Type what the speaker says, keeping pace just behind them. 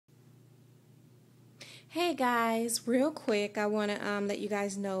Hey guys, real quick, I want to let you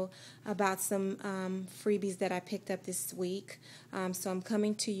guys know about some freebies that I picked up this week. So I'm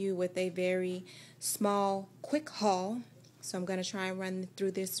coming to you with a very small, quick haul. So I'm going to try and run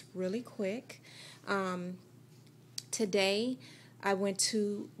through this really quick. Today, I went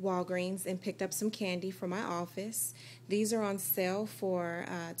to Walgreens and picked up some candy for my office. These are on sale for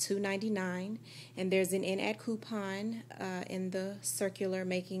 $2.99, and there's an in-ad coupon in the circular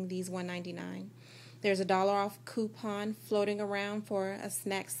making these $1.99. There's a $1 off coupon floating around for a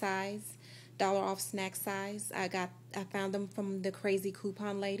snack size, $1 off snack size. I found them from the crazy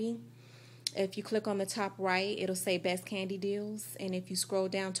coupon lady. If you click on the top right, it'll say best candy deals, and if you scroll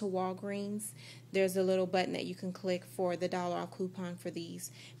down to Walgreens, there's a little button that you can click for the $1 off coupon for these,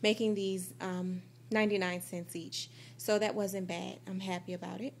 making these 99 cents each. So that wasn't bad. I'm happy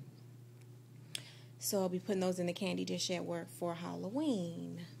about it. So I'll be putting those in the candy dish at work for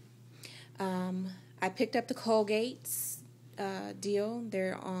Halloween. I picked up the Colgate's deal.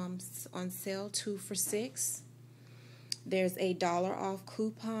 They're on sale 2 for $6. There's a $1 off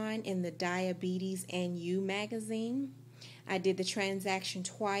coupon in the Diabetes and You magazine. I did the transaction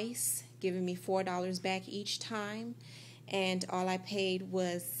twice, giving me $4 back each time, and all I paid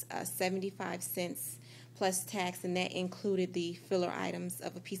was 75 cents plus tax, and that included the filler items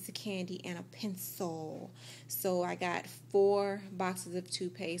of a piece of candy and a pencil. So I got 4 boxes of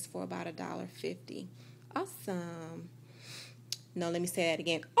toothpaste for about $1.50. Awesome. No, let me say that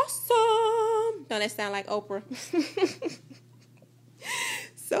again. Awesome. Don't that sound like Oprah?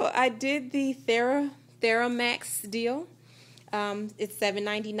 So I did the Theramax deal. It's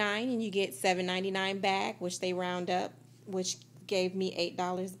 $7.99, and you get $7.99 back, which they round up, which gave me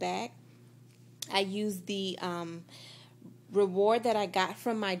 $8 back. I used the reward that I got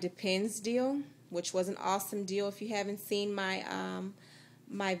from my Depends deal, which was an awesome deal. If you haven't seen my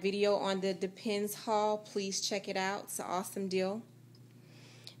my video on the Depends haul, please check it out. It's an awesome deal.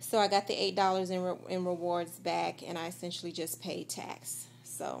 So I got the $8 in rewards back, and I essentially just paid tax.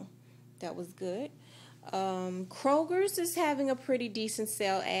 So that was good. Kroger's is having a pretty decent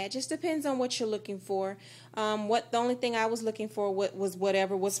sale ad. Just depends on what you're looking for. The only thing I was looking for was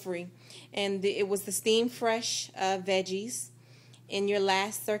whatever was free, and it was the Steam Fresh veggies. In your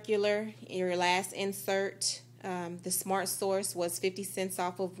last circular, your last insert, the Smart Source was 50 cents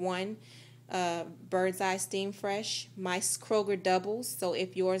off of one Bird's Eye Steam Fresh. My Kroger doubles, so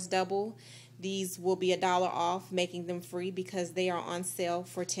if yours double, these will be $1 off, making them free because they are on sale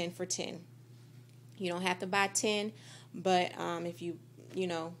for 10 for 10. You don't have to buy 10, but if you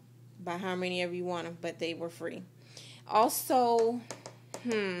buy how many ever you want them, but they were free. Also,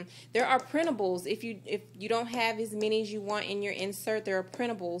 there are printables. If you don't have as many as you want in your insert, there are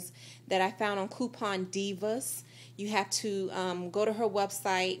printables that I found on Coupon Divas. You have to go to her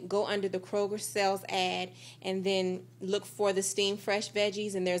website, go under the Kroger sales ad, and then look for the Steam Fresh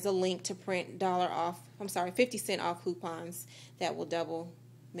veggies, and there's a link to print 50 cent off coupons that will double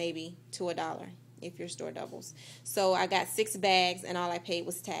maybe to $1 if your store doubles. So I got 6 bags, and all I paid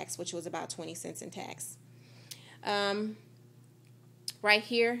was tax, which was about 20 cents in tax. Right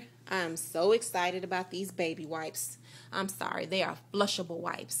here, I'm so excited about these baby wipes. I'm sorry, they are flushable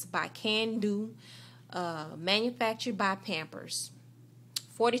wipes by Can Do, manufactured by Pampers.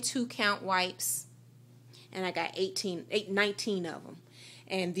 42 count wipes, and I got 19 of them.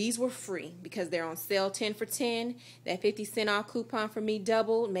 And these were free because they're on sale 10 for 10. That 50 cent off coupon for me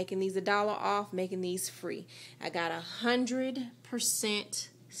doubled, making these $1 off, making these free. I got 100%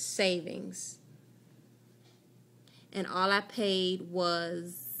 savings. And all I paid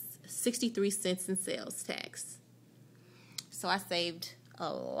was 63 cents in sales tax. So I saved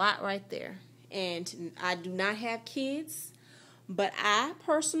a lot right there. And I do not have kids, but I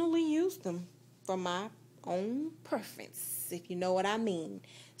personally use them for my own preference, if you know what I mean.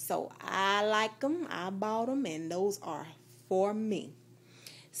 So I like them, I bought them, and those are for me.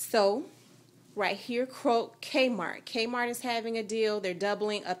 So right here, Kmart. Kmart is having a deal. They're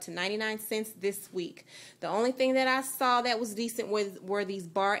doubling up to 99 cents this week. The only thing that I saw that was decent were these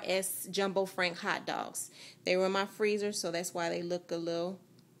Bar S Jumbo Frank hot dogs. They were in my freezer, so that's why they look a little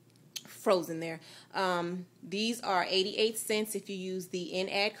frozen there. These are 88 cents if you use the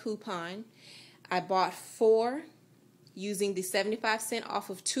in-ad coupon. I bought 4 using the 75 cent off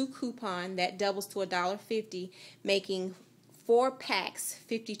of 2 coupon. That doubles to $1.50, making 4 packs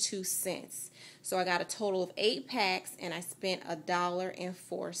 52 cents. So I got a total of 8 packs, and I spent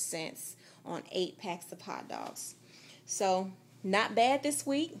 $1.04 on 8 packs of hot dogs. So not bad this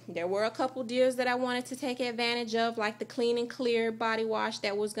week. There were a couple deals that I wanted to take advantage of, like the Clean and Clear body wash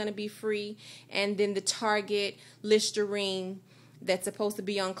that was going to be free, and then the Target Listerine that's supposed to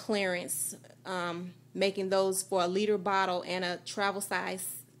be on clearance making those for a liter bottle and a travel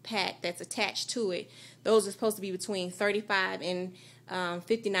size pack that's attached to it. Those are supposed to be between 35 and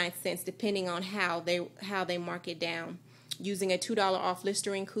 59 cents, depending on how they mark it down, using a $2 off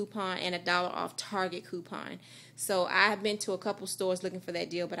Listerine coupon and a $1 off Target coupon. So I have been to a couple stores looking for that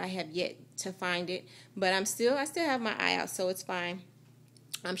deal, but I have yet to find it. But I still have my eye out, so it's fine.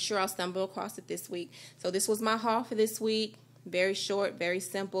 I'm sure I'll stumble across it this week. So this was my haul for this week. Very short, very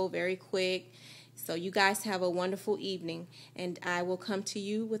simple, very quick. So you guys have a wonderful evening, and I will come to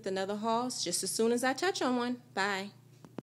you with another haul just as soon as I touch on one. Bye.